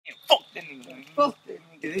Fuck that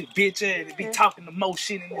nigga. This bitch ass be talking the most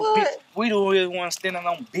shit in this bitch. We don't really want to stand on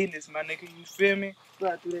our own business, my nigga. You feel me?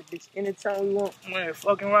 Slide through that bitch anytime we want. Man,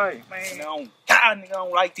 fucking right, man. I don't die, nigga. I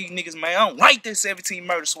don't like these niggas, man. I don't like this 17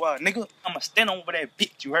 murder squad, nigga. I'ma stand over that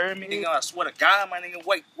bitch, you heard me? Nigga, I swear to God, my nigga.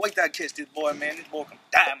 Wait till I catch this boy, man. This boy can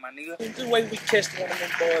die, my nigga. Just wait we catch one of them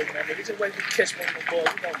boys, man, nigga. Just wait we catch one of them boys.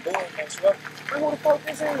 We gonna do it, man, swear. Man, who the fuck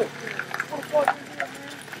is here? Who the fuck is here, man?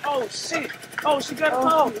 Oh, shit. Oh, she got a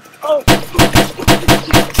call. Oh.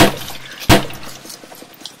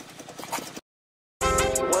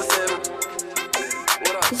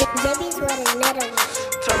 Baby's what another one.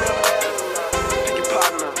 Turn me on, pick your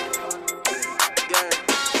partner.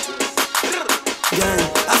 Gang.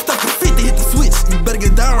 I stuck a 50, hit the switch. You better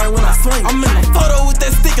get down right when I swing. I'm in the photo with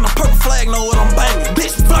that stick and a purple flag, know what I'm banging.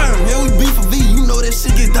 Bitch burn, yeah, we beef for V, you know that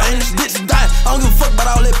shit get dangerous. Bitch die, I don't give a fuck about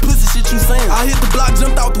all that pussy shit you saying. I hit the block,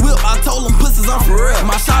 jumped out the whip, I told them pussies I'm for real.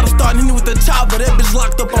 My shot starting hitting with the chopper, that bitch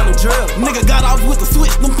locked up on the drill. Nigga got off with the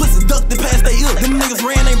switch, them pussies ducked it past they ear. Them niggas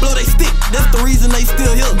ran, they blow they stick, that's the reason they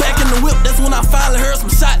still here. Back in the whip, that's when I finally heard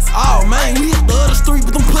some shots. Oh man, we hit the other street,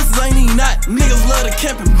 but them pussies ain't even not. Niggas love to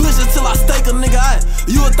camp in bushes till I stake a nigga out.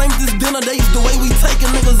 You would think this dinner date's the way we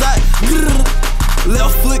taking niggas out.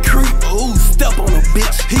 Left foot creep, ooh, step on a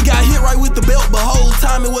bitch. He got hit right with the belt, but whole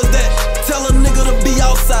time it was that. Tell a nigga to be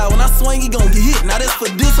outside, when I swing he gon' get hit. Now that's for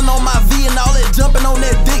dissing on my V and all that jumping on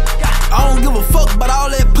that dick. I don't give a fuck about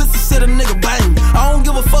all that pussy shit a nigga bang. I don't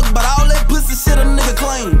give a fuck about all that pussy shit a nigga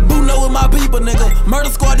claim. Boo know with my people, nigga.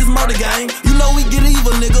 Murder squad, this murder gang. You know we get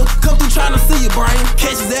evil, nigga. Come through trying to see your brain.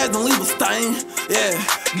 Catch his ass and leave a stain. Yeah,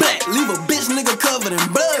 black, leave a bitch nigga covered in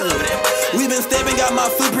blood. We been stepping, got my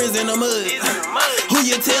footprints in the mud. Who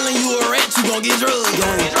you telling you a rat, you gon' get drugged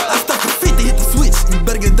on. I stuck a 50, hit the switch. You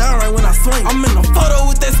better get down right when I swing. I'm in the photo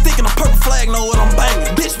with that stick and a purple flag, know what I'm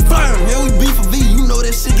banging. Bitch burn, yeah, we beef for V, you know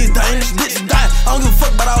that shit get dangerous. Bitch die, I don't give a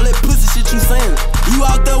fuck about all that pussy shit you saying. You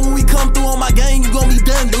out there when we come through on my gang, you gon' be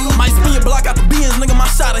done, dude. Might spin your block out the beans, nigga, my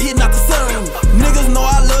shot a hitting out the sun. Niggas know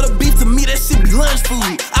I love the beef, to me that shit be lunch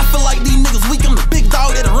food. I feel like these niggas weak, I'm the big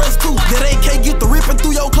dog that runs too. That AK get the ripping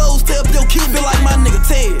through your clothes, tell your kid, feel like my nigga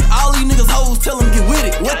Ted. All these niggas hoes, tell them get with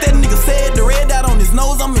it. What that nigga said, the red dot on his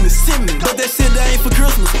nose, I'm in the shimmy. But that shit that ain't for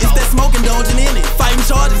Christmas, it's that smoking dungeon in it.